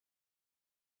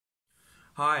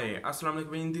Hi, Assalamu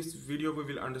alaikum. In this video, we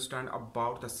will understand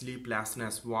about the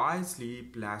sleeplessness. Why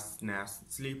sleeplessness?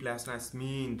 Sleeplessness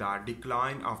means the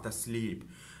decline of the sleep.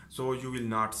 So you will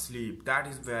not sleep. That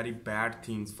is very bad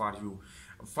things for you.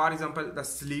 For example, the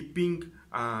sleeping,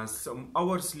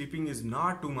 our sleeping is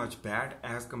not too much bad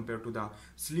as compared to the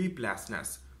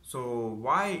sleeplessness. So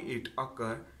why it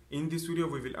occur? In this video,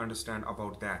 we will understand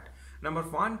about that. Number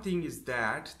one thing is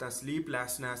that the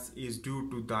sleeplessness is due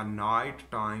to the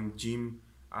nighttime gym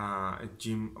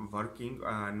working,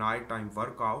 nighttime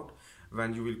workout.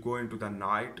 When you will go into the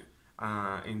night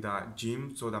in the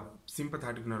gym, so the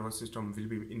sympathetic nervous system will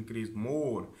be increased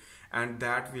more, and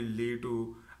that will lead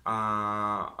to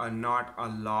not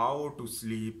allowed to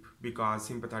sleep because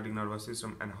sympathetic nervous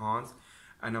system enhanced.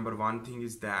 And number one thing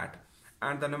is that,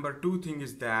 and the number two thing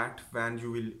is that when you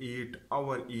will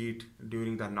overeat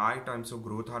during the night time, so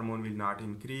growth hormone will not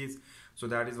increase, so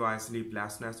that is why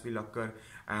sleeplessness will occur.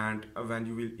 And when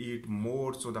you will eat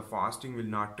more, so the fasting will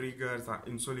not trigger, the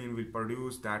insulin will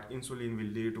produce, that insulin will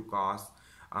lead to cause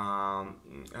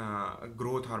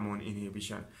growth hormone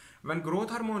inhibition. When growth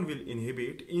hormone will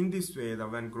inhibit, in this way the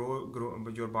when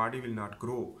your body will not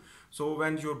grow. So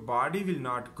when your body will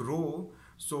not grow,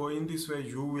 so in this way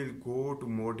you will go to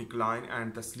more decline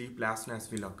and the sleeplessness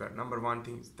will occur. Number one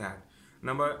thing is that.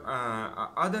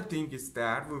 Other thing is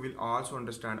that we will also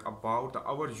understand about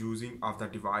our using of the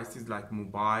devices like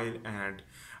mobile and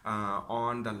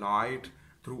on the light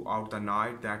throughout the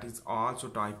night. That is also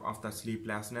type of the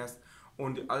sleeplessness.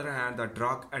 On the other hand, the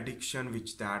drug addiction,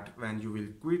 which that when you will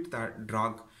quit the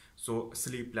drug, so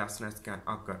sleeplessness can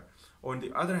occur. On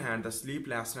the other hand, the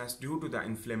sleeplessness due to the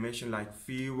inflammation like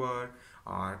fever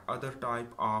or other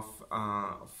type of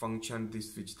function,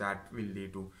 this which that will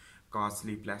lead to cause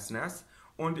sleeplessness.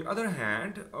 On the other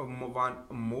hand, one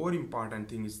more important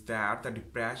thing is that the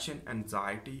depression,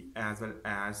 anxiety, as well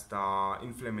as the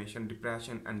inflammation,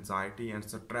 depression, anxiety and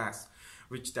stress,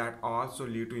 which that also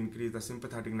lead to increase the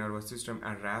sympathetic nervous system,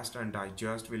 and rest and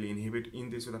digest will inhibit. In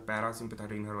this way the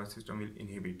parasympathetic nervous system will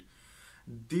inhibit.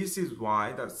 This is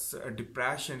why the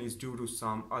depression is due to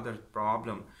some other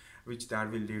problem which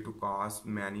that will lead to cause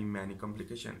many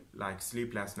complications like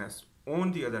sleeplessness.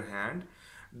 On the other hand,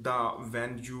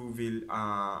 when you will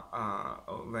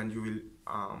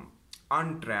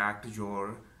untrack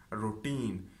your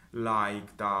routine,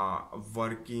 like the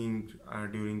working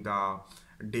during the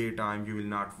daytime you will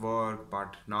not work,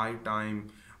 but nighttime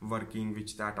working,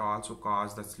 which that also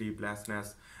cause the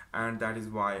sleeplessness, and that is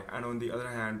why. And on the other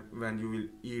hand, when you will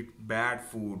eat bad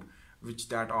food, which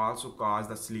that also cause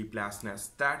the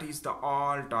sleeplessness. That is the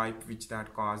all type which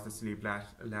that cause the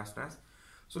sleeplessness.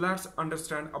 So let's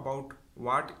understand about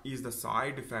what is the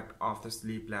side effect of the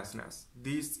sleeplessness.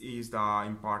 This is the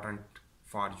important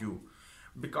for you,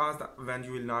 because when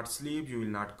you will not sleep, you will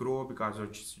not grow, because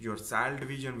your cell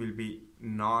division will be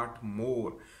not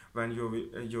more. When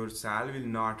your cell will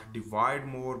not divide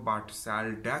more, but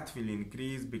cell death will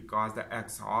increase, because the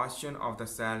exhaustion of the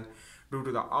cell due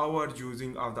to the over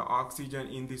using of the oxygen.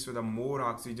 In this way the more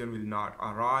oxygen will not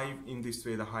arrive. In this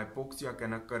way the hypoxia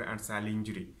can occur and cell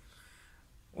injury.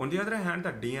 On the other hand,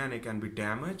 the DNA can be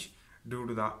damaged due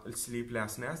to the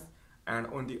sleeplessness, and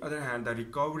on the other hand the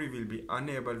recovery will be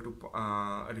unable to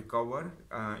recover,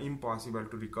 impossible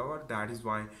to recover. That is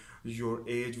why your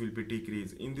age will be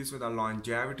decreased. In this way the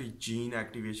longevity gene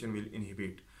activation will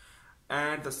inhibit,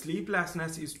 and the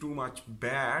sleeplessness is too much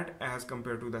bad as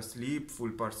compared to the sleepful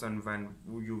person when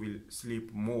you will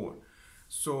sleep more.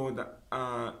 So the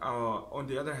on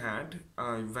the other hand,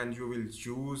 when you will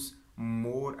use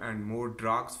more and more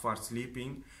drugs for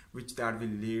sleeping, which that will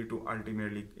lead to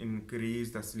ultimately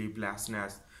increase the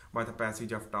sleeplessness by the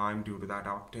passage of time due to that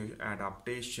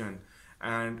adaptation.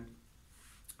 And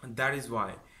that is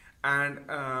why. And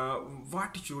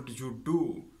what should you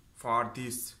do for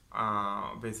this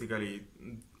basically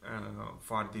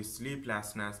for this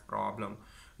sleeplessness problem?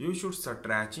 You should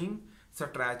stretching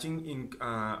in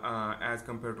as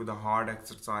compared to the hard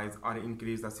exercise, or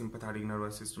increase the sympathetic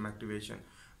nervous system activation.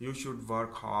 You should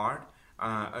work hard,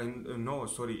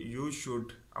 you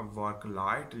should work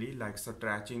lightly, like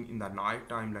stretching in the night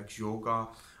time, like yoga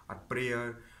or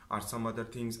prayer or some other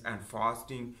things, and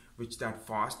fasting, which that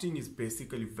fasting is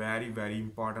basically very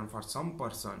important for some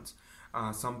persons,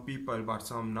 some people, but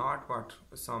some not. But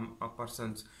some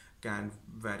persons can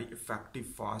very effective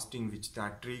fasting, which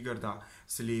that trigger the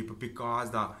sleep, because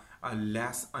the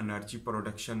less energy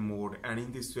production mode, and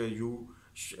in this way you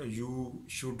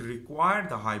should require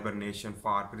the hibernation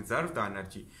for preserve the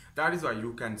energy. That is why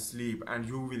you can sleep, and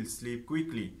you will sleep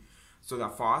quickly. So the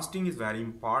fasting is very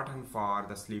important for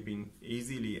the sleeping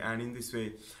easily, and in this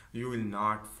way you will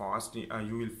not fasting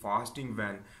you will fasting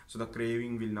when, so the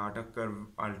craving will not occur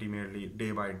ultimately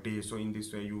day by day. So in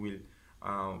this way you will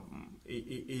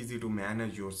easy to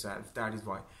manage yourself. That is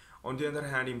why. On the other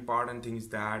hand, important thing is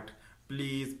that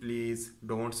please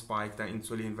don't spike the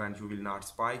insulin when you will not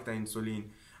spike the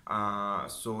insulin.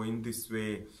 So in this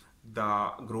way the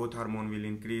growth hormone will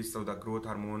increase, so the growth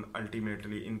hormone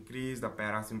ultimately increase the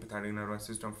parasympathetic nervous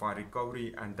system for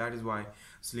recovery, and that is why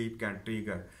sleep can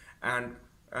trigger. And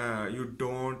you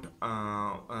don't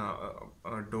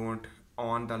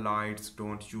on the lights,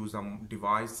 don't use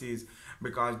devices,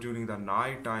 because during the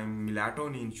night time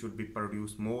melatonin should be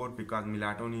produced more, because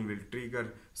melatonin will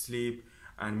trigger sleep,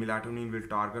 and melatonin will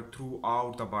target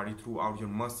throughout the body, throughout your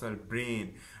muscle,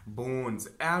 brain, bones,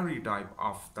 every type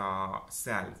of the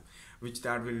cells, which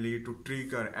that will lead to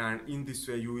trigger, and in this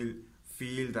way you will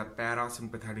feel the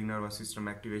parasympathetic nervous system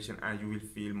activation, and you will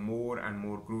feel more and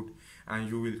more good, and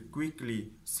you will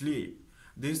quickly sleep.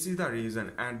 This is the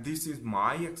reason, and this is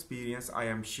my experience I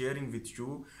am sharing with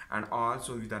you, and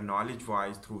also with the knowledge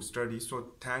wise through study.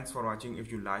 So thanks for watching.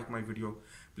 If you like my video,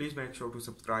 please make sure to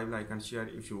subscribe, like and share.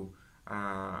 If you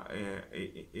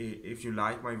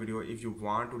like my video, if you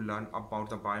want to learn about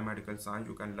the biomedical science,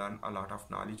 you can learn a lot of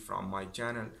knowledge from my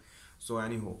channel. So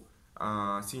anyhow,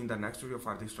 see you in the next video.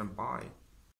 For this one, bye.